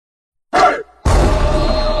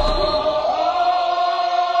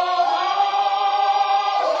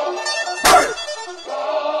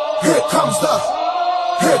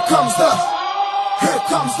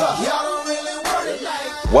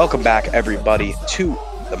Welcome back, everybody, to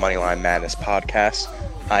the Moneyline Madness podcast.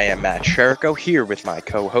 I am Matt Chirico here with my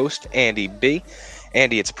co-host, Andy B.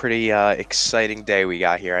 Andy, it's a pretty exciting day we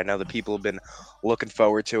got here. I know the people have been looking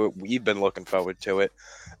forward to it. We've been looking forward to it.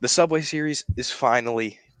 The Subway Series is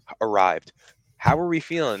finally arrived. How are we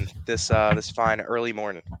feeling this fine early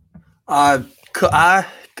morning?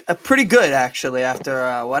 Pretty good, actually,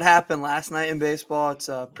 after what happened last night in baseball. It's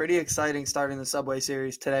pretty exciting starting the Subway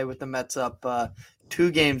Series today with the Mets up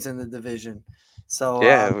 2 games in the division. So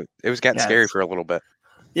yeah, it was getting scary for a little bit.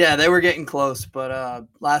 Yeah, they were getting close, but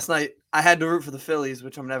last night I had to root for the Phillies,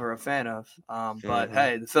 which I'm never a fan of. But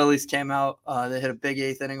hey, the Phillies came out. They hit a big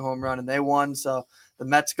 8th inning home run, and they won. So the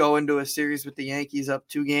Mets go into a series with the Yankees up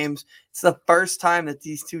 2 games. It's the first time that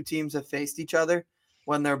these two teams have faced each other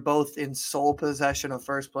when they're both in sole possession of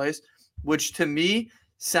first place, which to me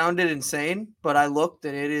sounded insane, but I looked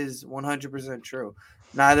and it is 100% true.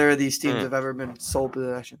 Neither of these teams have ever been sole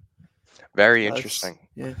possession. Very interesting.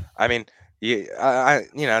 Yeah. I mean, the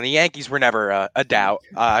Yankees were never a doubt.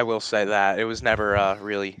 I will say that it was never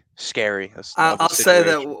really scary. I'll say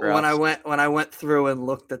that when I went through and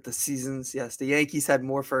looked at the seasons, yes, the Yankees had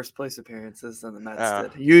more first place appearances than the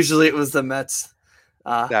Mets did. Usually, it was the Mets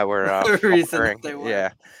that were the reason that they won. Yeah,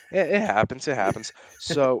 it happens. It happens.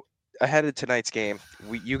 So ahead of tonight's game,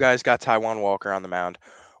 you guys got Taijuan Walker on the mound.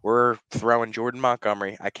 We're throwing Jordan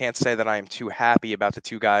Montgomery. I can't say that I am too happy about the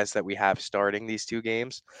 2 guys that we have starting these 2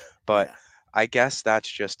 games, but I guess that's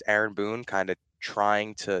just Aaron Boone kind of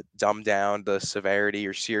trying to dumb down the severity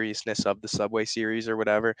or seriousness of the Subway Series or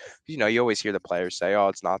whatever. You always hear the players say, "Oh,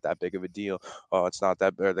 it's not that big of a deal. Oh, it's not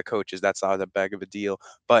that," or the coaches, "That's not that big of a deal."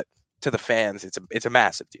 But to the fans, it's a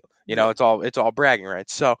massive deal. It's all bragging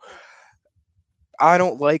rights. So I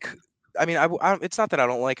don't like. I mean, it's not that I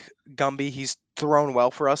don't like Gumby. He's thrown well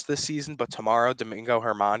for us this season, but tomorrow Domingo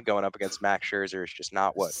Germán going up against Max Scherzer is just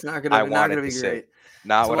not what I wanted to see.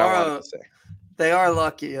 Not what I wanted to see. They are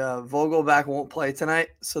lucky. Vogelback won't play tonight,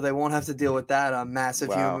 so they won't have to deal with that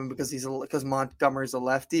massive human because Montgomery's a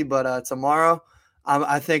lefty. But tomorrow,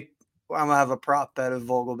 I think I'm gonna have a prop bet of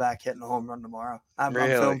Vogelback hitting a home run tomorrow. I'm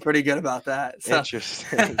feeling pretty good about that. So.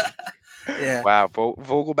 Interesting. Yeah. Wow.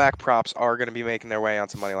 Vogelback props are going to be making their way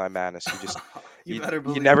onto Moneyline Madness. You better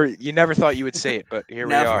believe you never thought you would say it, but here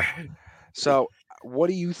we are. So, what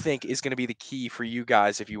do you think is going to be the key for you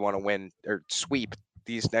guys if you want to win or sweep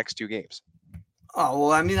these next 2 games? Oh,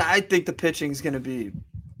 well, I mean, I think the pitching is going to be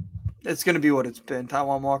what it's been.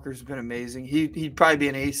 Taijuan Walker's been amazing. He'd probably be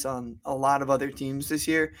an ace on a lot of other teams this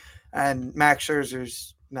year, and Max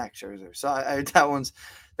Scherzer's Max Scherzer. So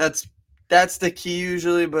that's the key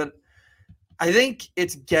usually, but I think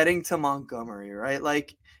it's getting to Montgomery, right?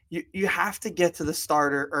 Like you have to get to the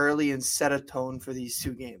starter early and set a tone for these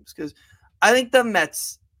 2 games, because I think the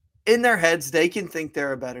Mets, in their heads, they can think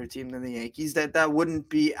they're a better team than the Yankees. That wouldn't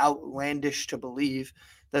be outlandish to believe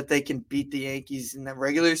that they can beat the Yankees in the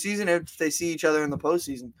regular season if they see each other in the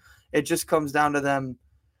postseason. It just comes down to them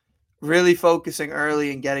really focusing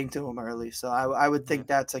early and getting to them early. So I would think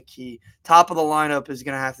that's a key. Top of the lineup is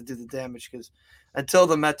going to have to do the damage, because until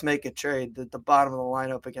the Mets make a trade, the bottom of the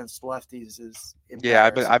lineup against lefties is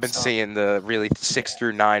embarrassing. I've been seeing the really 6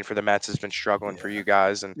 through 9 for the Mets has been struggling for you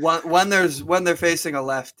guys, and when they're facing a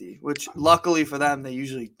lefty, which luckily for them they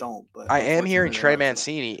usually don't. But I am hearing Trey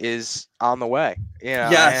Mancini is on the way.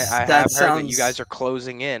 Yes, I have heard that you guys are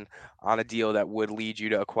closing in on a deal that would lead you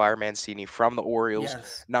to acquire Mancini from the Orioles.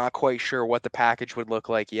 Yes. Not quite sure what the package would look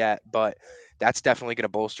like yet, but that's definitely going to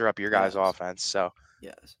bolster up your guys' offense. So,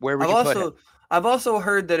 where would you put him? I've also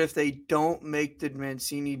heard that if they don't make the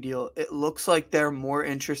Mancini deal, it looks like they're more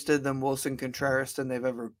interested than Wilson Contreras than they've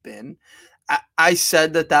ever been. I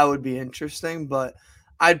said that would be interesting, but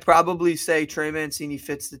I'd probably say Trey Mancini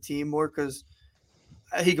fits the team more because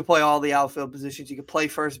he could play all the outfield positions. He could play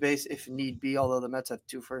first base if need be, although the Mets have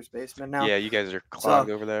 2 first basemen now. Yeah, you guys are clogged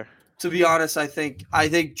over there. To be honest, I think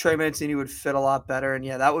Trey Mancini would fit a lot better, and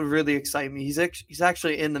that would really excite me. He's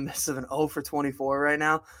actually in the midst of an 0 for 24 right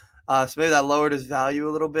now. So maybe that lowered his value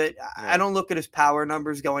a little bit. I don't look at his power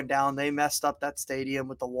numbers going down. They messed up that stadium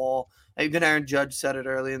with the wall. Even Aaron Judge said it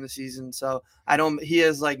early in the season. So he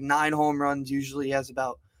has like 9 home runs. Usually he has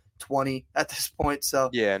about 20 at this point.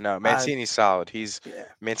 So yeah, no, Mancini's solid.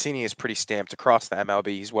 Mancini is pretty stamped across the MLB.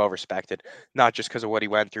 He's well respected, not just because of what he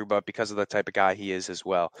went through, but because of the type of guy he is as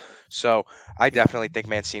well. So I definitely think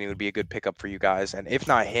Mancini would be a good pickup for you guys. And if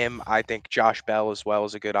not him, I think Josh Bell as well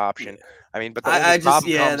is a good option. Yeah. I mean, but the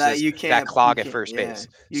problem comes is that clog at first base.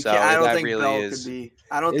 So I don't think really Bell could be.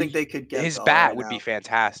 I don't think they could get his Bell bat right would now. be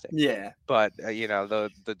fantastic. Yeah, but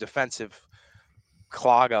the defensive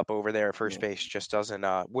clog up over there at first Yeah. base just doesn't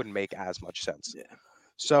wouldn't make as much sense. Yeah.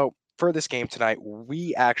 So for this game tonight,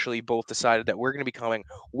 we actually both decided that we're going to be coming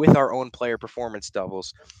with our own player performance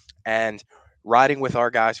doubles and riding with our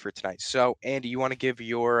guys for tonight. So Andy, you want to give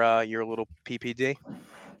your little PPD?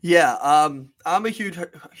 Yeah, I'm a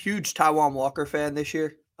huge Taiwan Walker fan this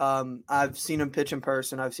year. I've seen him pitch in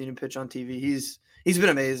person. I've seen him pitch on TV. He's been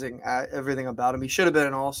amazing at everything about him. He should have been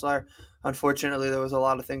an all-star. Unfortunately, there was a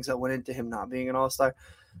lot of things that went into him not being an all-star.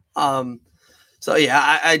 Um, so yeah,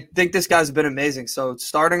 I think this guy's been amazing. So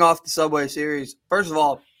starting off the Subway Series, first of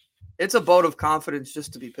all, it's a vote of confidence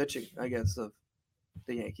just to be pitching against the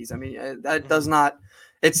Yankees. I mean, that does Mhm. not.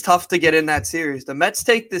 It's tough to get in that series. The Mets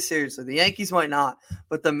take this seriously. The Yankees might not,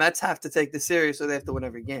 but the Mets have to take this serious, so they have to win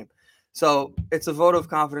every game. So it's a vote of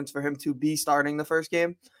confidence for him to be starting the first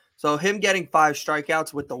game. So him getting 5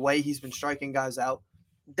 strikeouts with the way he's been striking guys out,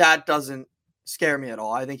 that doesn't scare me at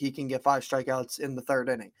all. I think he can get 5 strikeouts in the third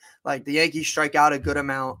inning. Like the Yankees strike out a good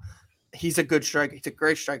amount. He's a good strike. He's a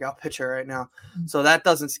great strikeout pitcher right now. So that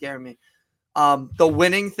doesn't scare me. The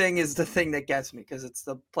winning thing is the thing that gets me because it's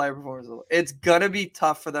the player performance. It's gonna be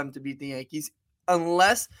tough for them to beat the Yankees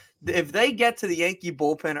unless if they get to the Yankee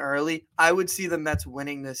bullpen early. I would see the Mets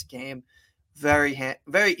winning this game very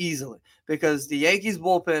easily because the Yankees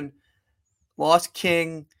bullpen lost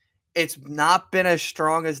King. It's not been as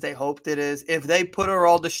strong as they hoped it is. If they put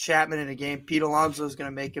Aroldis Chapman in a game, Pete Alonso is going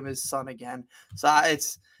to make him his son again. So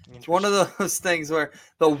it's one of Interesting. those things where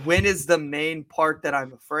the win is the main part that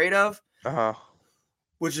I'm afraid of, Uh-huh.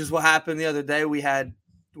 which is what happened the other day. We had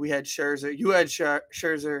Scherzer. You had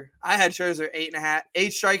Scherzer. I had Scherzer 8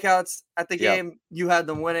 strikeouts at the Yep. game. You had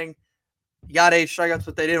them winning. You got 8 strikeouts,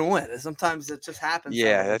 but they didn't win. Sometimes it just happens that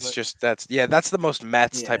Yeah, way. But that's the most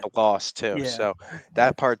Mets yeah, type of loss too. yeah, So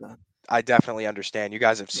that part so, I definitely understand. You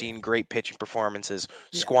guys have yeah, seen great pitching performances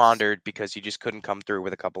yes. squandered because you just couldn't come through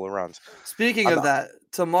with a couple of runs. Speaking On of the that,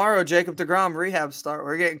 tomorrow Jacob DeGrom rehab start.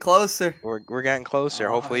 We're getting closer. we're getting closer.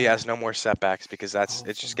 Oh Hopefully he yeah. has no more setbacks because it's just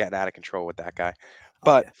Hopefully. getting out of control with that guy. Oh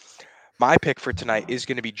But yeah. my pick for tonight is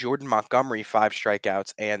going to be Jordan Montgomery 5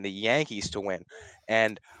 strikeouts and the Yankees to win.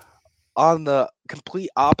 And on the complete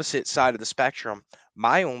opposite side of the spectrum,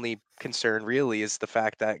 my only concern really is the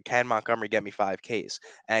fact that can Montgomery get me 5 Ks?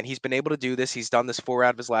 And he's been able to do this. He's done this 4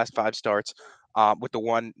 out of his last 5 starts, with the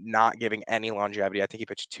one not giving any longevity. I think he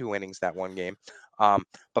pitched 2 innings that one game.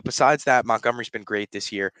 But besides that, Montgomery's been great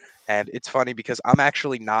this year. And it's funny because I'm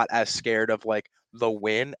actually not as scared of like the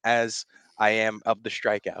win as I am of the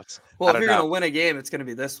strikeouts. Well, I if don't you're know. gonna win a game, it's gonna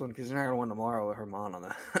be this one because you're not gonna win tomorrow with Herman on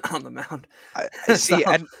the on the mound. I so, see,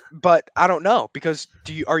 but I don't know because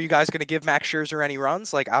are you guys going to give Max Scherzer any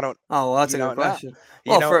runs? Like I don't, oh, well, that's you a good don't know, question. you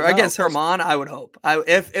Well, don't for know against because Herman, I would hope.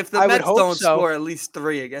 If the I would Mets hope don't so. score at least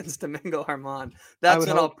 3 against Domingo Herman, I that's would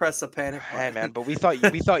when I'll hope. press a panic Hey man, button. but we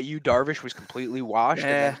thought you Darvish was completely washed,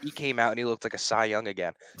 and then Yeah. he came out and he looked like a Cy Young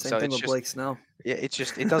again. Same So thing it's with just Blake Snow. yeah, it's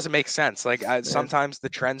just it doesn't make sense. Like Yeah. sometimes the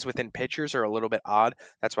trends within pitchers are a little bit odd.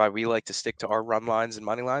 That's why we like to stick to our run lines and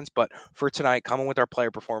money lines. But for tonight, coming with our player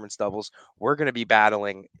performance doubles, we're going to be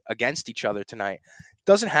battling against each other tonight.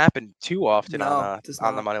 Doesn't happen too often No, just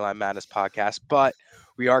on the not. Moneyline Madness podcast, but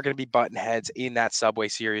we are going to be button heads in that Subway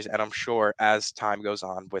Series, and I'm sure as time goes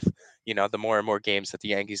on, with the more and more games that the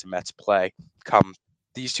Yankees and Mets play, come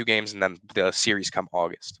these 2 games, and then the series come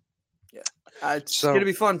August. Yeah. It's So gonna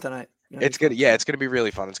be fun tonight. Gonna be it's gonna fun yeah, tonight. it's gonna be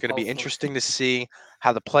really fun. It's gonna be Hopefully. interesting to see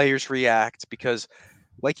how the players react because,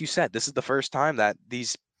 like you said, this is the first time that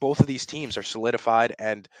these both of these teams are solidified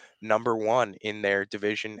and number one in their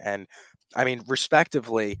division. And I mean,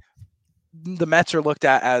 respectively, the Mets are looked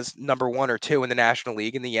at as number 1 or 2 in the National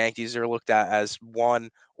League, and the Yankees are looked at as 1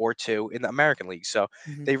 or 2 in the American League. So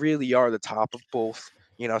Mhm. they really are the top of both,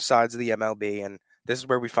 sides of the MLB. And this is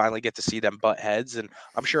where we finally get to see them butt heads. And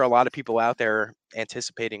I'm sure a lot of people out there are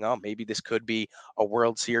anticipating, oh, maybe this could be a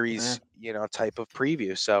World Yeah. Series, type of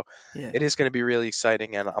preview. So Yeah. it is going to be really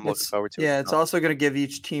exciting, and I'm looking It's forward to it. yeah, it's also going to give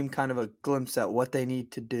each team kind of a glimpse at what they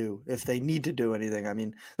need to do if they need to do anything. I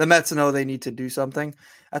mean, the Mets know they need to do something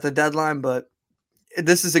at the deadline, but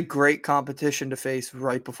this is a great competition to face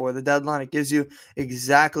right before the deadline. It gives you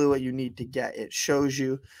exactly what you need to get. It shows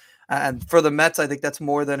you, and for the Mets, I think that's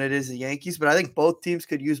more than it is the Yankees. But I think both teams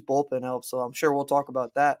could use bullpen help, so I'm sure we'll talk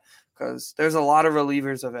about that because there's a lot of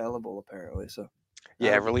relievers available apparently. So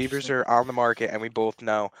Yeah, that'll be relievers interesting. are on the market, and we both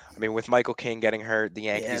know. I mean, with Michael King getting hurt, the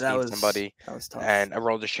Yeah, Yankees that need was somebody, that was tough. and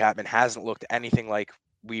Aroldis Chapman hasn't looked anything like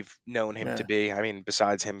we've known him to Yeah. be. I mean,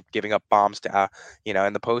 besides him giving up bombs to,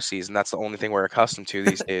 in the postseason, that's the only thing we're accustomed to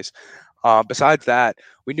these days. Besides that,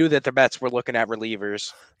 we knew that the Mets were looking at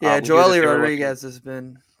relievers. Yeah, We knew that Joely they were looking. Rodriguez has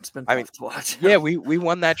been it's been I mean, tough to watch him. yeah, we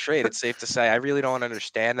won that trade. It's safe to say. I really don't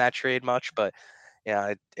understand that trade much, but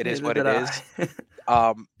yeah, it is Neither what did it I. is.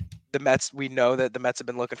 Um, the Mets, we know that the Mets have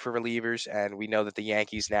been looking for relievers, and we know that the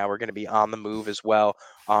Yankees now are going to be on the move as well.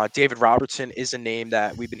 David Robertson is a name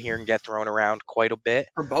that we've been hearing get thrown around quite a bit.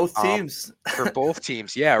 For both Um, teams. for both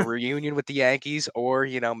teams, yeah, a reunion with the Yankees, or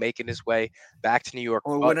making his way back to New York,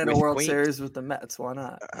 Or but winning a with World Queens. Series with the Mets. Why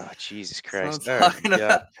not? Oh, Jesus That's what I'm Christ! talking Yeah,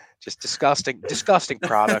 about. just disgusting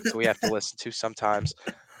product we have to listen to sometimes.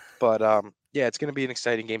 But yeah, it's going to be an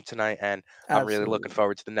exciting game tonight, and I'm really looking Absolutely.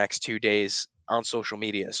 forward to the next 2 days on social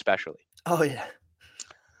media, especially. Oh yeah.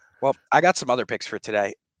 Well, I got some other picks for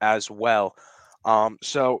today as well.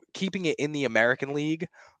 So keeping it in the American League,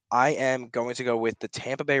 I am going to go with the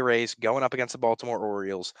Tampa Bay Rays going up against the Baltimore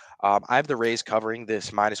Orioles. I have the Rays covering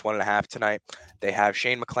this -1.5 tonight. They have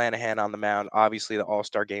Shane McClanahan on the mound, obviously the All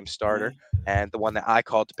Star Game starter, Yeah. and the one that I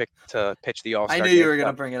called to pitch the All I Star knew you Game. were So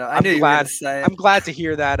gonna bring it up. I I'm knew you were gonna glad. say it. I'm glad to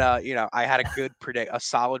hear that. I had a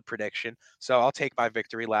solid prediction. So I'll take my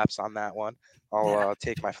victory laps on that one. I'll Yeah.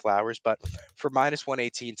 take my flowers. But for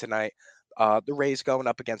 -118 tonight, the Rays going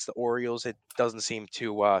up against the Orioles, it doesn't seem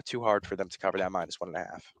too hard for them to cover that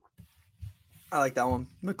 -1.5. I like that one.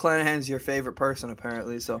 McClanahan's your favorite person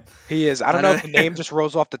apparently, so He is. I don't I know know if the name just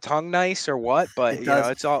rolls off the tongue nice or what, but it does.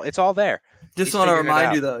 it's all there. Just He's want to figuring it remind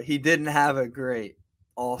out. you though, he didn't have a great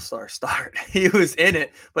all-star start. He was in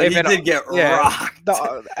it, but If he an did get Yeah, rocked.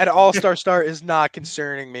 an All-Star start is not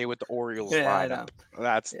concerning me with the Orioles Yeah, I lineup. know.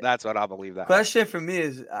 That's Yeah. that's what I believe that way. Question for me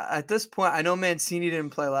is at this point, I know Mancini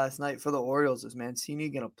didn't play last night for the Orioles. Is Mancini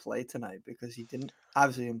gonna play tonight? Because he didn't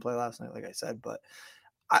obviously didn't play last night, like I said, but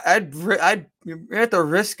I'd you're at the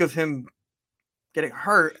risk of him getting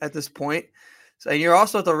hurt at this point. So and you're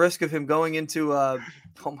also at the risk of him going into oh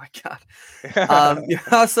my god. You're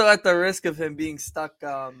also at the risk of him being stuck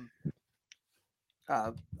 0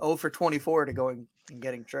 for 24 to going and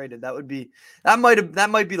getting traded. That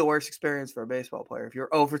might be the worst experience for a baseball player if you're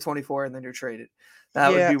 0 for 24 and then you're traded. That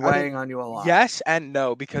would Yeah, be I mean, weighing on you a lot. yes and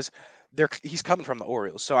no because he's coming from the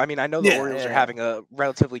Orioles. So I mean, I know the Yeah, Orioles are yeah, having a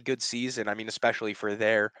relatively good season. I mean, especially for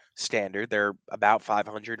their standard, they're about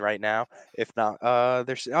 500 right now. If not,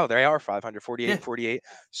 they are 500, yeah. 48 and 48.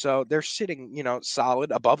 So they're sitting,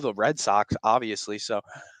 solid above the Red Sox, obviously. So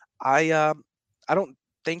I um I don't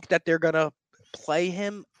think that they're gonna play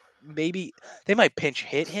him. Maybe they might pinch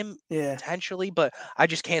hit him Yeah. potentially, but I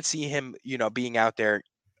just can't see him, being out there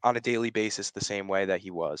on a daily basis the same way that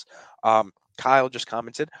he was. Kyle just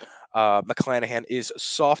commented, McClanahan is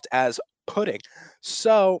soft as pudding.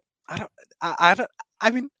 So I don't, I don't,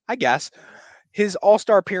 I mean, I guess his All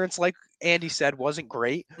Star appearance, like Andy said, wasn't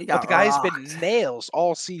great, He but got the guy's rocked. been nails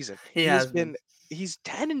all season. He He has has been. been he's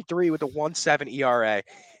 10-3 with a 1.7 ERA.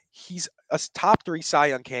 He's a top 3 Cy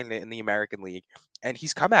Young candidate in the American League, and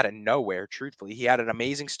he's come out of nowhere. Truthfully, he had an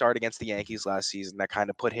amazing start against the Yankees last season that kind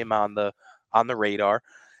of put him on the radar,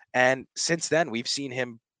 and since then we've seen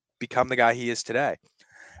him become the guy he is today.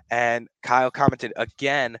 And Kyle commented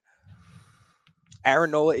again.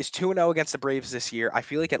 Aaron Nola is 2-0 against the Braves this year. I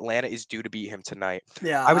feel like Atlanta is due to beat him tonight.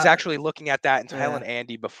 Yeah, I was actually looking at that and yeah. telling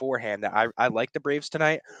Andy beforehand that I like the Braves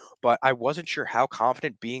tonight, but I wasn't sure how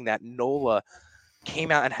confident being that Nola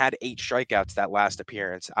came out and had 8 strikeouts that last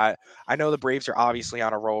appearance. I know the Braves are obviously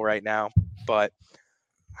on a roll right now, but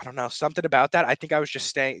I don't know, something about that. I think I was just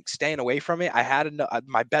staying away from it. I had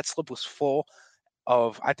my bet slip was full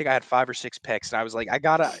of, I think I had 5 or 6 picks, and I was like, I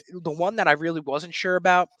gotta, the one that I really wasn't sure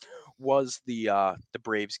about was the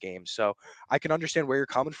Braves game. So I can understand where you're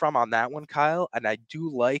coming from on that one, Kyle, and I do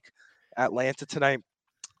like Atlanta tonight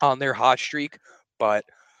on their hot streak, but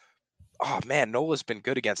oh man, Nola's been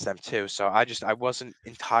good against them too. So I wasn't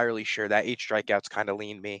entirely sure. That 8 strikeouts kind of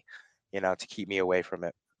leaned me, to keep me away from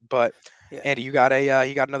it. But Yeah. Andy, you got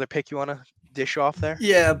another pick you want to dish off there?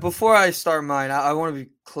 Yeah, before I start mine, I want to be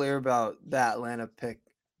clear about that Atlanta pick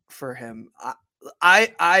for him.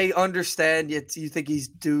 I understand you think he's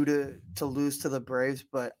due to lose to the Braves,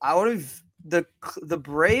 but I would have the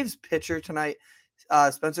Braves pitcher tonight,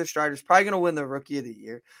 Spencer Strider is probably going to win the Rookie of the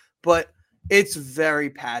Year, but it's very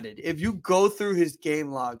padded. If you go through his game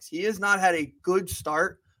logs, he has not had a good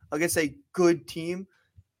start against a good team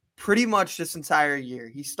pretty much this entire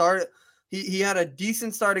year. He had a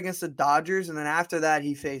decent start against the Dodgers, and then after that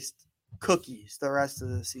he faced cookies the rest of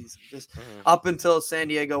the season, just Mhm. up until San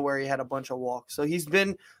Diego where he had a bunch of walks. So he's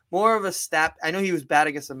been more of a stat. I know he was bad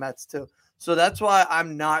against the Mets too. So that's why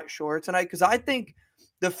I'm not sure tonight, because I think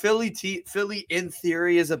the Philly in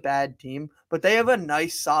theory is a bad team, but they have a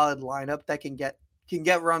nice solid lineup that can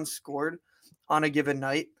get runs scored on a given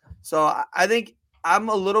night. So I think I'm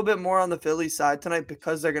a little bit more on the Phillies side tonight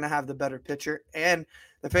because they're going to have the better pitcher, and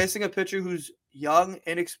they're facing a pitcher who's young,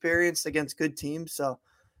 inexperienced against good teams. So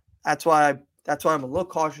that's why I'm a little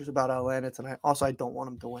cautious about Atlanta tonight. Also, I don't want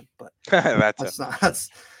them to win, but That's it. that's not that's.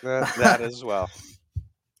 That as well.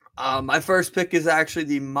 My first pick is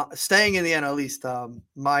actually staying in the NL East,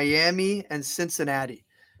 Miami and Cincinnati.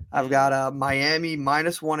 I've got Miami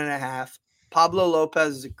 -1.5. Pablo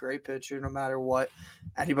Lopez is a great pitcher, no matter what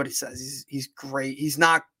anybody says. He's great. He's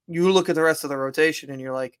not. You look at the rest of the rotation, and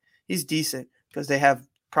you're like, he's decent because they have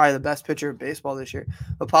probably the best pitcher in baseball this year.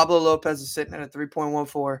 But Pablo Lopez is sitting at a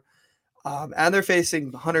 3.14, and they're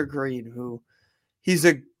facing Hunter Green, who he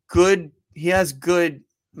has good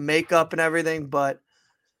makeup and everything, but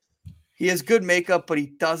he has good makeup, but he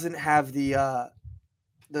doesn't have the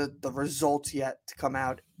results yet to come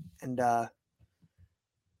out and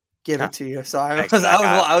give it to you. So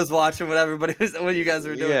I was watching what you guys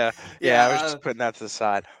were doing. Yeah, I was just putting that to the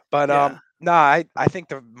side. But no, I think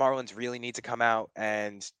the Marlins really need to come out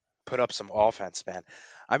and put up some offense, man.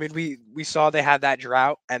 I mean, we saw they had that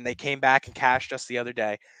drought and they came back and cashed us the other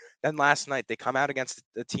day. Then last night they come out against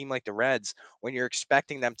a team like the Reds when you're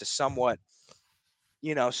expecting them to somewhat,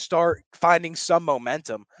 start finding some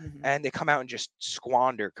momentum, and they come out and just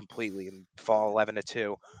squander completely and fall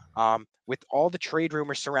 11-2. With all the trade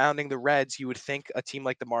rumors surrounding the Reds, you would think a team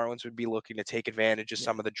like the Marlins would be looking to take advantage of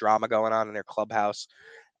some of the drama going on in their clubhouse.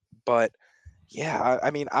 But yeah,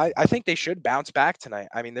 I mean, I think they should bounce back tonight.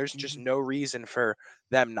 I mean, there's just no reason for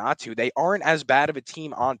them not to. They aren't as bad of a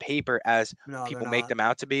team on paper as people make them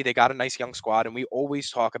out to be. They got a nice young squad, and we always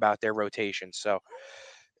talk about their rotation. So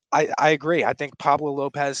I agree. I think Pablo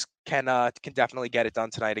Lopez can definitely get it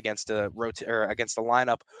done tonight against against the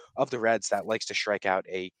lineup of the Reds that likes to strike out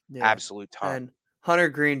a absolute ton. And Hunter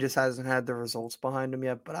Green just hasn't had the results behind him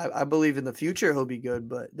yet, but I believe in the future he'll be good.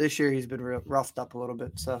 But this year he's been roughed up a little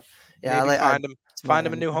bit. So yeah, maybe find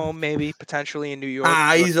him a new home, maybe potentially in New York.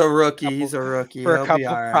 He's a rookie. He's a rookie for a couple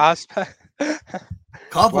of prospects.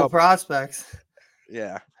 Prospects.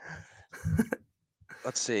 Yeah.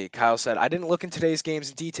 Let's see. Kyle said, I didn't look in today's games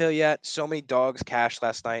in detail yet. So many dogs cashed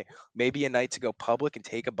last night. Maybe a night to go public and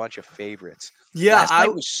take a bunch of favorites. Yeah, last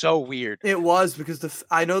night was so weird. It was because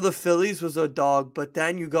I know the Phillies was a dog, but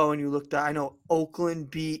then you go and you look at, I know Oakland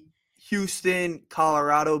beat Houston,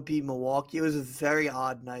 Colorado beat Milwaukee. It was a very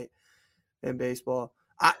odd night in baseball.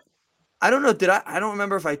 I don't know. I don't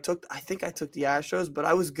remember if I think I took the Astros, but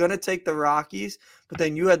I was going to take the Rockies, but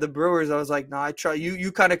then you had the Brewers. I was like, no, I try.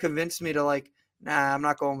 You kind of convinced me to like, nah, I'm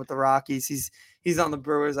not going with the Rockies. He's on the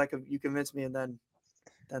Brewers. You convinced me, and then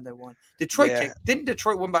they won. Didn't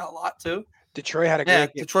Detroit win by a lot too? Detroit had a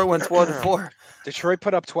great game. Detroit won 12-4. Detroit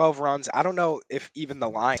put up 12 runs. I don't know if even the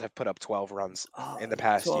Lions have put up 12 runs in the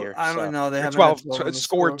past year. I don't know. They have 12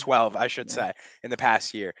 scored 12, I should say, in the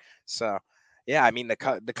past year. So, yeah, I mean the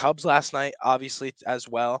Cubs last night, obviously as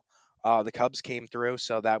well. The Cubs came through,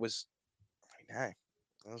 so that was that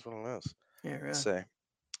was what it was. Yeah, really. Let's see.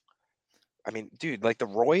 I mean, dude, like the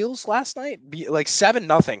Royals last night, like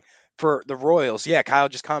 7-0 for the Royals. Yeah, Kyle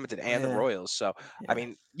just commented, and the Royals. So, I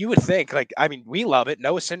mean, you would think, we love it.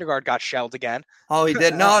 Noah Syndergaard got shelled again. Oh, he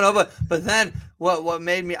did. No, but then what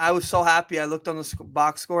made me? I was so happy. I looked on the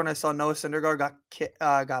box score and I saw Noah Syndergaard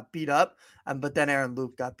got beat up, but then Aaron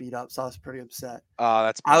Luke got beat up, so I was pretty upset. Oh,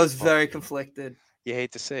 that's. I was very conflicted. You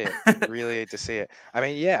hate to see it. Really hate to see it. I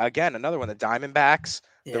mean, yeah. Again, another one. The Diamondbacks.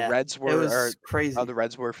 The Reds were crazy. Oh, the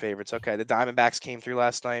Reds were favorites. Okay, the Diamondbacks came through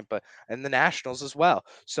last night, and the Nationals as well.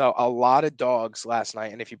 So a lot of dogs last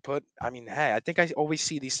night. And if you put, hey, I think I always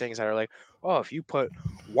see these things that are like, oh, if you put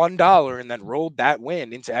 $1 and then rolled that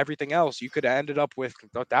win into everything else, you could have ended up with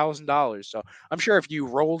 $1,000. So I'm sure if you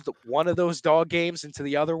rolled one of those dog games into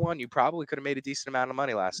the other one, you probably could have made a decent amount of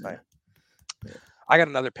money last night. Yeah. I got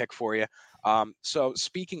another pick for you. So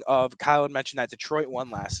speaking of, Kyle had mentioned that Detroit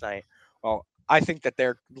won last night. Well, I think that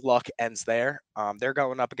their luck ends there. They're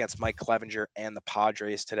going up against Mike Clevenger and the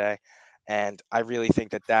Padres today, and I really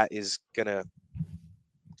think that is gonna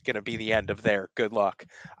be the end of their good luck.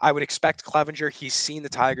 I would expect Clevenger. He's seen the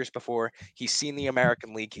Tigers before. He's seen the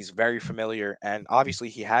American League. He's very familiar, and obviously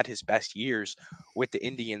he had his best years with the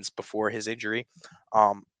Indians before his injury.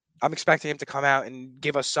 I'm expecting him to come out and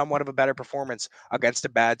give us somewhat of a better performance against a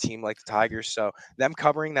bad team like the Tigers. So them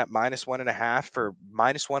covering that -1.5 for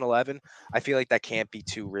 -111, I feel like that can't be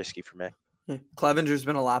too risky for me. Clevenger's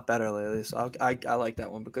been a lot better lately, so I like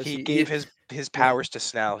that one because he gave his powers to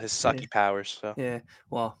Snell, his sucky powers. So yeah,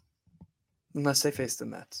 well, unless they face the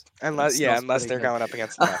Mets, unless they're going up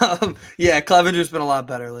against the Mets. Clevenger's been a lot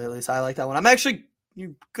better lately, so I like that one. I'm actually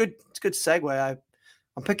good. It's a good segue.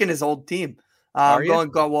 I'm picking his old team. Are I'm you?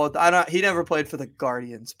 going. Well, I don't. He never played for the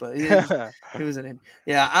Guardians, but he was in.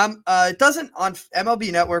 Yeah, I'm. It doesn't on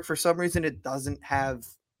MLB Network for some reason. It doesn't have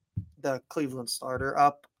the Cleveland starter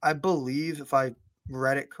up. I believe if I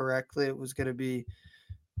read it correctly, it was going to be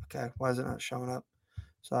okay. Why is it not showing up?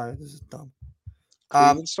 Sorry, this is dumb.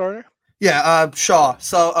 Um, Cleveland starter? yeah, Shaw.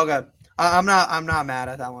 So okay, I'm not mad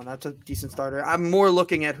at that one. That's a decent starter. I'm more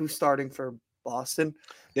looking at who's starting for Boston.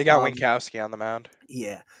 They got Um, Winkowski on the mound.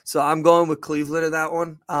 yeah, so I'm going with Cleveland in that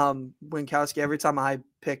one. Winkowski. Every time I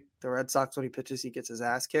pick the Red Sox when he pitches, he gets his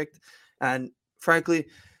ass kicked. And frankly,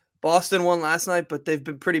 Boston won last night, but they've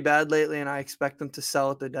been pretty bad lately, and I expect them to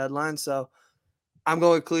sell at the deadline. So I'm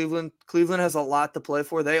going with Cleveland. Cleveland has a lot to play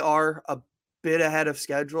for. They are a bit ahead of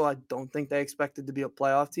schedule. I don't think they expected to be a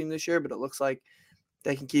playoff team this year, but it looks like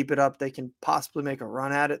they can keep it up. They can possibly make a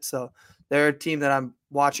run at it. So they're a team that I'm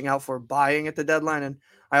watching out for buying at the deadline. And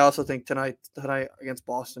I also think tonight against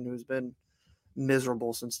Boston, who's been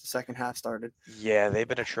miserable since the second half started. Yeah, they've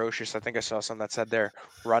been atrocious. I think I saw something that said their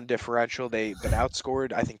run differential. They've been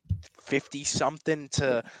outscored, I think, 50 something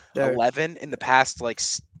Yeah, to they're 11 in the past like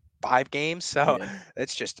 5 games. So yeah,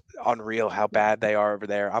 it's just unreal how bad they are over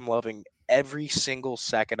there. I'm loving every single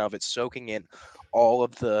second of it, soaking in all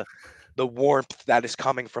of the warmth that is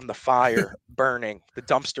coming from the fire burning, the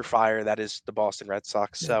dumpster fire that is the Boston Red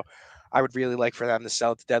Sox. yeah. So I would really like for them to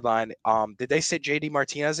sell at the deadline. Did they sit JD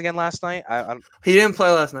Martinez again last night? He didn't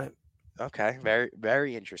play last night. Okay, very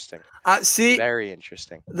very interesting. See, Very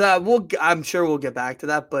interesting. I'm sure we'll get back to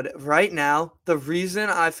that, but right now, the reason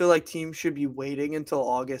I feel like teams should be waiting until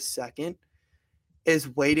August 2nd is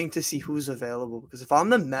waiting to see who's available. Because if I'm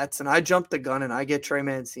the Mets and I jump the gun and I get Trey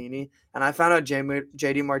Mancini and I found out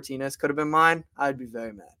JD Martinez could have been mine, I'd be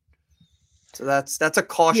very mad. So that's a Yeah,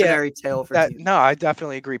 cautionary tale for that teams. no, I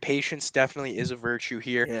definitely agree. Patience definitely is a virtue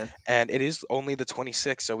here, Yeah. and it is only the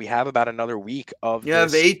 26th, so we have about another week of You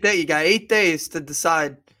have this. 8 days. You got 8 days to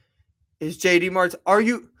decide. Is JD Martin? Are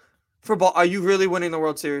you really winning the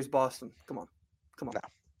World Series, Boston? Come on, come on. No,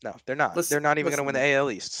 no, they're not. They're Listen, not even going to listen win to the me.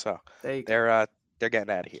 AL East, so There you go. they're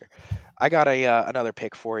getting out of here. I got a another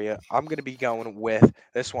pick for you. I'm going to be going with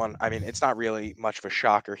this one. I mean, it's not really much of a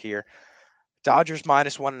shocker here. Dodgers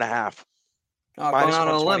minus 1.5. Going Minus out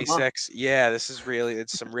on a limb, huh? 126. Yeah, this is really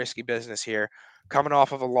it's some risky business here. Coming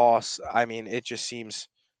off of a loss, I mean, it seems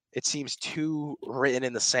too written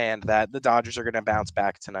in the sand that the Dodgers are going to bounce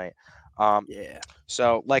back tonight. Um, Yeah.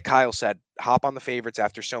 so like Kyle said, hop on the favorites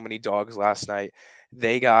after so many dogs last night.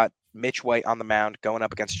 They got Mitch White on the mound going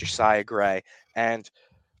up against Josiah Gray, and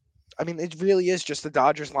I mean, it really is just the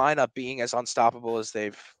Dodgers lineup being as unstoppable as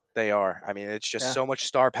they are. I mean, it's just Yeah. so much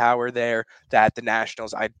star power there that the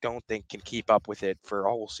Nationals I don't think can keep up with it for a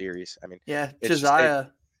whole series. I mean, Yeah. it's just it.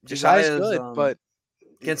 Josiah's Josiah's good, but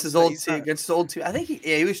against his he's old team. not. Against his old team. I think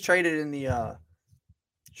he was traded in the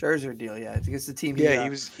Scherzer deal. Yeah, it's against the team Yeah, he he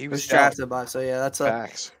was was dealt drafted by. So yeah,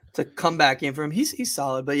 facts. it's a comeback game for him. He's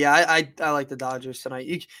solid, but yeah, I like the Dodgers tonight.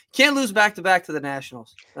 You can't lose back to back to the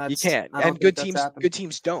Nationals. You That's can't, I don't and think that's happening. good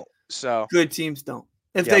teams don't. So, Good teams don't.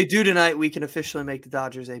 If yep. they do tonight, we can officially make the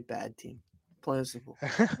Dodgers a bad team. Plain and simple.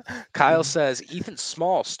 Kyle says Ethan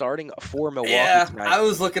Small starting for Milwaukee Yeah, tonight. I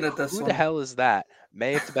was looking at this Who the one. hell is that?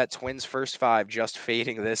 May have to bet Twins first five just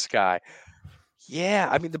fading this guy. Yeah,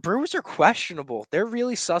 I mean the Brewers are questionable. They're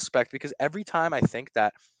really suspect because every time I think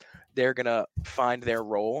that they're gonna find their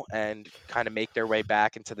role and kind of make their way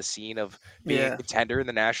back into the scene of being a Yeah, contender in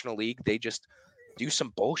the National League, they just do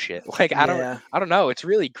some bullshit. Like yeah, I don't know. It's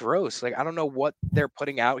really gross. Like I don't know what they're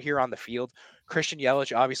putting out here on the field. Christian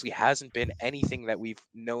Yelich obviously hasn't been anything that we've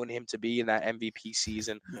known him to be in that MVP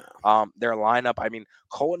season. no. Their lineup, I mean,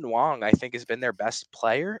 Colton Wong, I think has been their best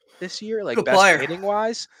player this year, like Good best player. hitting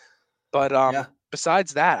wise. But Yeah.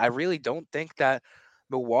 besides that, I really don't think that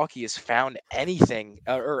Milwaukee has found anything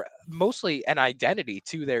or mostly an identity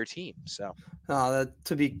to their team. So That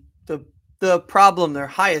to be the problem. Their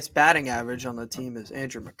highest batting average on the team is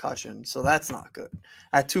Andrew McCutcheon, so that's not good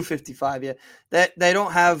at 255. Yeah, that they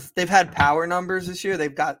don't have. They've had power numbers this year.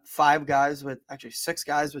 They've got 6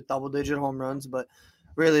 guys with double digit home runs, but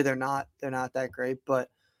really they're not that great. But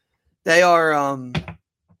they are.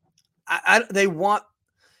 They want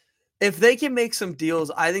if they can make some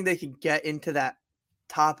deals. I think they can get into that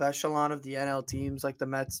top echelon of the NL teams like the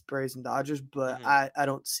Mets, Braves, and Dodgers, but mhm, I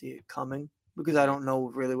don't see it coming because I mhm. don't know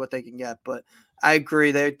really what they can get. But I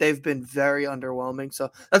agree they've been very underwhelming. So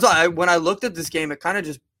that's why when I looked at this game, it kind of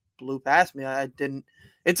just blew past me. I didn't.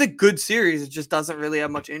 It's a good series. It just doesn't really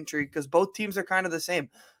have much intrigue because both teams are kind of the same.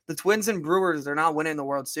 The Twins and Brewers, they're not winning the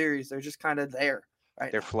World Series. They're just kind of there.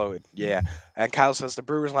 right They're now. floated. Yeah. And Kyle says the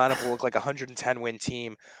Brewers lineup will look like a 110 win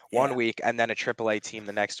team one Yeah. week and then a AAA team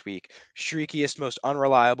the next week. Streakiest, most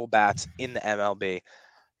unreliable bats in the MLB.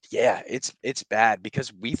 Yeah, it's bad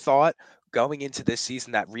because we thought going into this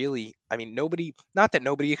season that really, I mean, nobody, not that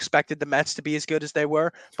nobody expected the Mets to be as good as they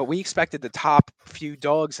were, but we expected the top few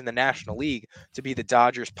dogs in the National League to be the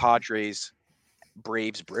Dodgers, Padres,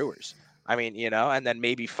 Braves, Brewers. I mean, and then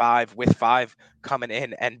maybe five coming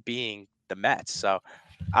in and being the Mets. So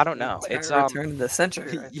I don't know. It's Return of the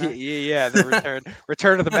century right yeah, there. yeah, the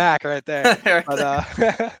return of the Mac right there. Right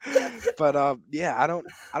But there. yeah, I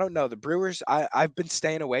don't know. The Brewers, I've been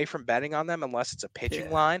staying away from betting on them unless it's a pitching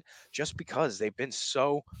Yeah. line, just because they've been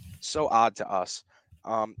so odd to us.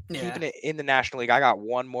 Yeah. Keeping it in the National League, I got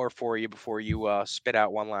one more for you before you spit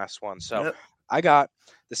out one last one. So Yep. I got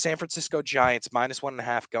the San Francisco Giants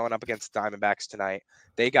 -1.5 going up against the Diamondbacks tonight.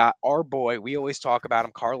 They got our boy, we always talk about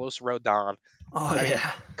him, Carlos Rodon. Oh I mean,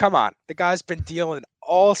 yeah. come on. The guy's been dealing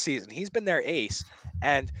all season. He's been their ace.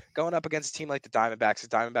 And going up against a team like the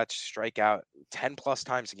Diamondbacks strike out 10 plus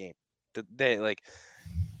times a game. They like,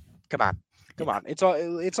 come on. Come Yeah. on. It's all No,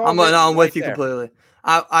 written I'm right with you there. completely.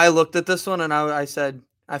 I looked at this one and I said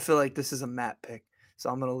I feel like this is a Matt pick, so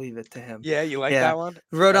I'm gonna leave it to him. Yeah, you like Yeah. that one? That's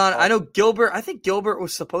Rodon. I know awesome. Gilbert. I think Gilbert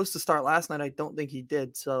was supposed to start last night. I don't think he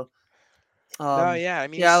did. So No, yeah. I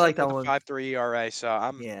mean, he's yeah, I like sitting that with a one. 5.3 ERA, so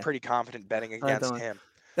I'm Yeah, pretty confident betting I like that against one. him.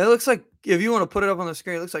 It looks like if you want to put it up on the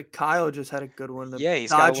screen, it looks like Kyle just had a good one. The Yeah,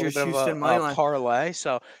 he's got a little Dodgers bit of Houston money a line. parlay.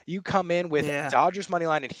 So you come in with Yeah, Dodgers money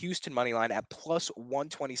line and Houston money line at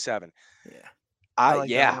 +127. yeah, I like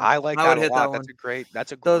that one. I like I that would a hit lot. that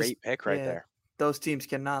That's one. a Those great pick right yeah, there. those teams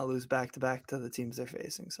cannot lose back to back to the teams they're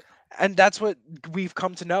facing. So And that's what we've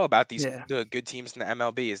come to know about yeah, the good teams in the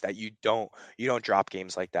MLB is that you don't drop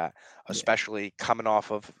games like that, yeah, especially coming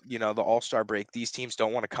off of, the All-Star break. These teams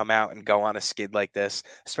don't want to come out and go on a skid like this,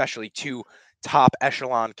 especially two top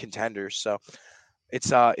echelon contenders. So it's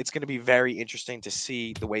going to be very interesting to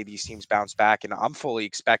see the way these teams bounce back, and I'm fully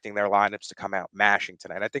expecting their lineups to come out mashing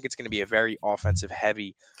tonight. I think it's going to be a very offensive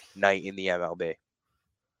heavy night in the MLB.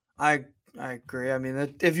 I I agree. I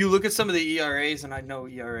mean, if you look at some of the ERAs, and I know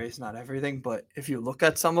ERA is not everything, but if you look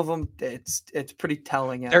at some of them, it's pretty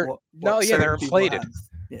telling at They're what no, yeah, they're certain people inflated, have.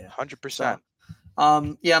 Yeah. So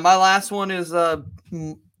 100%. yeah, my last one is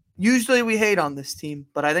usually we hate on this team,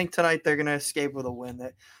 but I think tonight they're gonna escape with a win.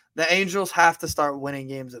 That the Angels have to start winning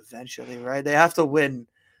games eventually, right? They have to win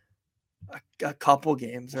a couple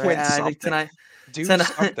games, right? Win And I think something, do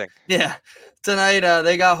tonight, something. yeah, tonight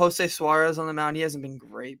they got Jose Suarez on the mound. He hasn't been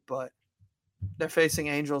great, but they're facing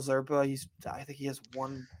Angels Zerba. I think he has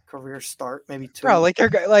one career start, maybe Bro, two. like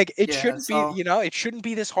like it Yeah, shouldn't be, so it shouldn't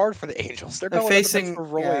be this hard for the Angels. They're they're going up against facing the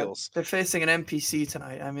Royals. they're facing an NPC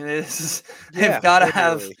tonight. I mean, this is they've Yeah, got to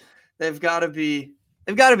have literally. they've got to be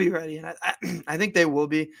they've got to be ready, and I think they will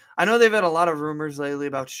be. I know they've had a lot of rumors lately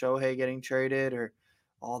about Shohei getting traded or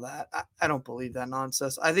all that. I don't believe that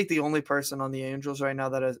nonsense. I think the only person on the Angels right now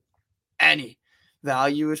that has any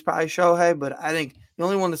value is probably Shohei, but I think the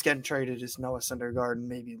only one that's getting traded is Noah Syndergaard and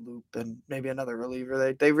maybe Loop and maybe another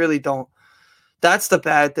reliever. They really don't. That's the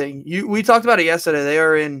bad thing. We talked about it yesterday. They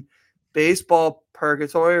are in baseball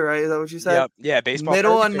purgatory, right? Is that what you said? Yep. Yeah, baseball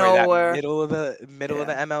Middle of purgatory, that nowhere. middle of the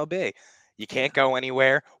Yeah, MLB. You yeah. can't go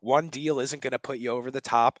anywhere. One deal isn't going to put you over the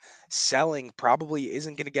top. Selling probably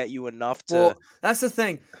isn't going to get you enough to. Well, that's the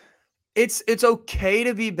thing. It's okay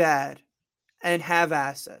to be bad and have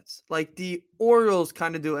assets like the Orioles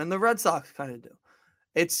kind of do and the Red Sox kind of do.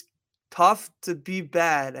 It's tough to be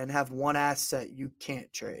bad and have one asset you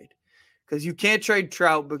can't trade because you can't trade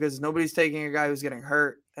Trout because nobody's taking a guy who's getting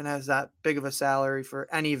hurt and has that big of a salary for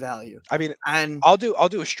any value. I mean, And I'll do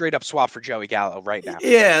a straight up swap for Joey Gallo right now.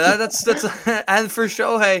 yeah, that's and for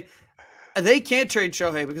Shohei, they can't trade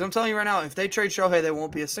Shohei because I'm telling you right now, if they trade Shohei, there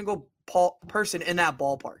won't be a single person in that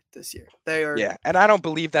ballpark this year. They are Yeah, and I don't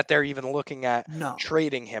believe that they're even looking at no.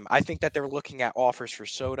 trading him. I think that they're looking at offers for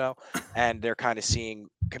Soto, and they're kind of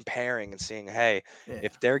comparing and seeing, hey, Yeah.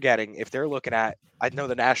 if they're looking at, I know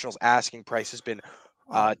the Nationals' asking price has been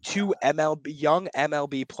Oh two God. young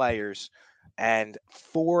MLB players and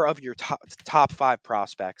four of your top five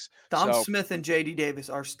prospects. Dom So Smith and JD Davis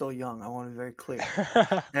are still young. I want to be very clear.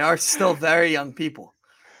 They are still very young people.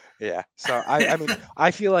 yeah. So I mean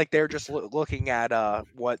I feel like they're just looking at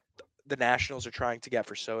what the Nationals are trying to get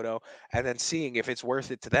for Soto and then seeing if it's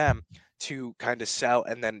worth it to them to kind of sell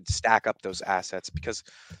and then stack up those assets because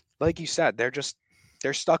like you said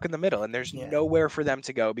they're stuck in the middle and there's Yeah. nowhere for them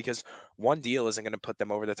to go because one deal isn't going to put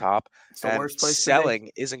them over the top, It's the and worst place to be. selling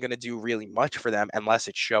isn't going to do really much for them unless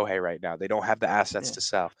it's Shohei right now. They don't have the assets Yeah. to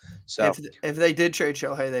sell. So If they did trade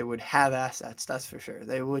Shohei, they would have assets. That's for sure.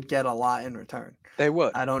 They would get a lot in return. they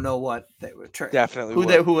would. I don't know what they would trade, Definitely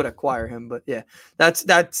would. who would acquire him, but yeah, that's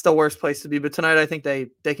the worst place to be. But tonight, I think they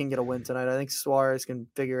can get a win tonight. I think Suarez can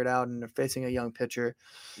figure it out, and they're facing a young pitcher.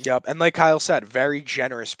 Yep, and like Kyle said, very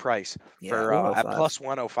generous price Yeah, for at 105. plus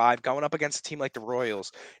 105 going up against a team like the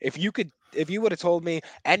Royals. If you would have told me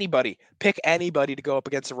pick anybody to go up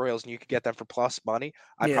against the Royals and you could get them for plus money,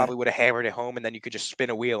 I Yeah, probably would have hammered it home and then you could just spin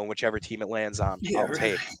a wheel and whichever team it lands on, yeah, I'll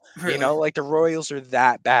take. You really. know, like the Royals are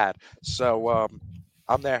that bad. So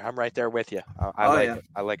I'm there. I'm right there with you. I Oh like yeah, it.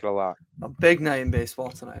 I like it a lot. a big night in baseball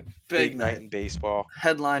tonight. Big Big night night, in baseball.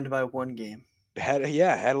 headlined by one game.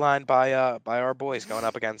 Headlined by our boys going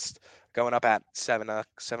up at 7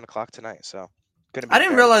 o'clock tonight. So gonna be I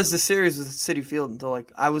didn't very realize cool. the series was at City Field until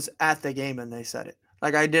like I was at the game and they said it.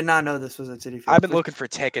 Like I did not know this was at City I've Field. been looking for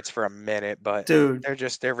tickets for a minute, but Dude,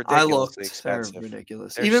 they're I ridiculously looked. They're expensive.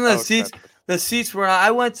 ridiculous. They're Even so expensive. the seats were.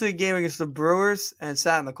 I went to the game against the Brewers and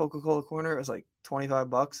sat in the Coca-Cola corner. It was like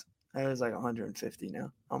 $25. It was like 150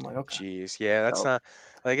 now. I'm like, okay. Jeez, yeah, that's So not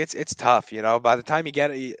like it's tough, you know. By the time you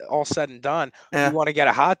get it all said and done, we yeah, want to get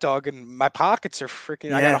a hot dog, and my pockets are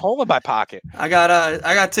freaking. I got a yeah. hole in my pocket. I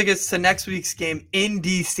got tickets to next week's game in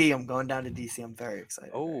DC. I'm going down to DC. I'm very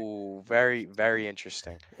excited. Oh, very very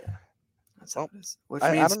interesting. Yeah, that's how Well, it is. Which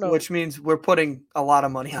I means don't know. we're putting a lot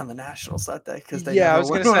of money on the Nationals that day because they Yeah, I never was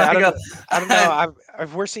win gonna when say I go. I don't know.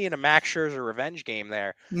 If we're seeing a Max Scherzer revenge game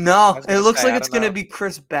there, I No, was it gonna looks say like I it's don't gonna know. be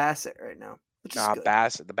Chris Bassett right now, which is good.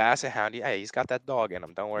 The Basset Hound. Yeah, he's got that dog in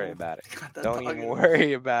him. Don't worry Oh, about it. got that Don't dog even in him.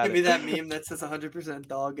 worry about Give it. me that meme that says 100%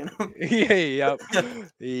 dog in him. Yeah, yep,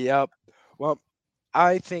 yep. Well,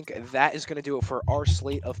 I think that is going to do it for our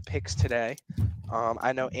slate of picks today.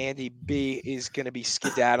 I know Andy B is going to be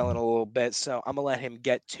skedaddling a little bit, so I'm gonna let him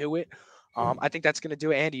get to it. I think that's going to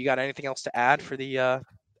do it. Andy, you got anything else to add for the end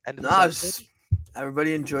of this No, episode?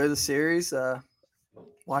 everybody enjoy the series.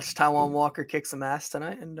 Watch Taiwan Walker kick some ass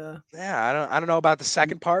tonight, and Yeah, I don't know about the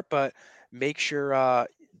second part, but make sure.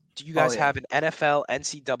 Do you oh guys yeah, have an NFL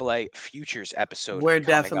NCAA futures episode we're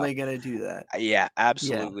coming up? definitely gonna do that. Yeah,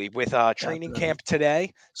 Yeah, absolutely. With training definitely. camp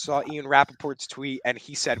today, saw Ian Rappaport's tweet, and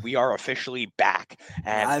he said we are officially back,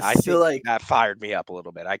 and I I feel think like that fired me up a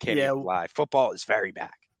little bit. I can't yeah, even lie. Football is very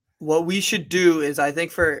back. what we should do is I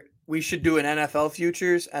think we should do an NFL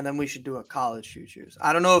futures and then we should do a college futures.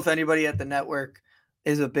 I don't know if anybody at the network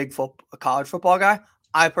is a big a college football guy.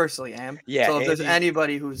 I personally am. Yeah, So if there's Andy,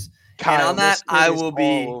 anybody who's in Kyle, on that, this kid I is will all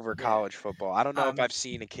be over yeah. college football. I don't know if I've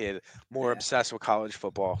seen a kid more Yeah. obsessed with college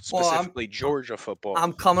football, Well, specifically Georgia football,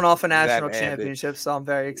 I'm coming off a than national Andy. championship, so I'm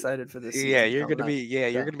very excited for this Yeah, season coming up.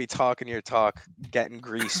 you're So, gonna be talking your talk, getting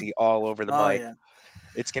greasy all over the oh mic. yeah.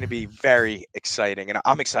 It's going to be very exciting, and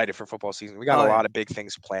I'm excited for football season. We got a Oh yeah. lot of big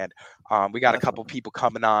things planned. We got a couple Definitely. people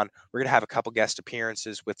coming on. We're going to have a couple guest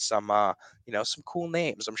appearances with some, some cool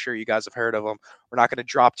names. I'm sure you guys have heard of them. We're not going to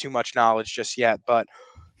drop too much knowledge just yet, but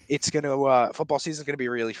it's going to football season is going to be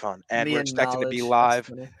really fun, and Me we're and expecting to be knowledge. That's live.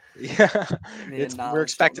 funny. Yeah, Me it's and we're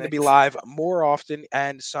knowledge don't expecting to be mix. live more often,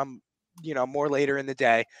 and some. More later in the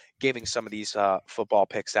day, giving some of these football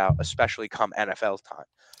picks out, especially come NFL time.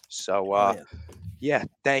 So, Oh yeah. yeah,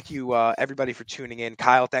 thank you everybody for tuning in.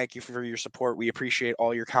 Kyle, thank you for your support. We appreciate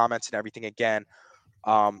all your comments and everything again.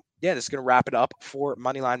 Yeah, this is going to wrap it up for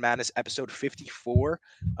Moneyline Madness episode 54.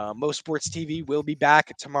 Most Sports TV will be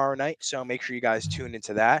back tomorrow night, so make sure you guys tune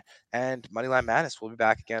into that. And Moneyline Madness will be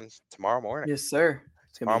back again tomorrow morning. Yes, sir.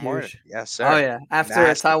 It's gonna be Tomorrow morning. huge. Yes, Oh sir. yeah. After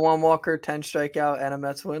a Massive. Taiwan Walker 10 strikeout and a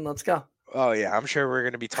Mets win, let's go. Oh yeah, I'm sure we're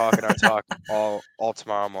going to be talking our talk all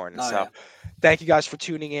tomorrow morning. Oh So yeah. thank you guys for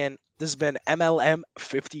tuning in. This has been MLM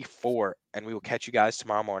 54, and we will catch you guys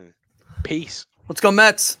tomorrow morning. Peace. Let's go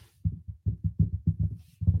Mets.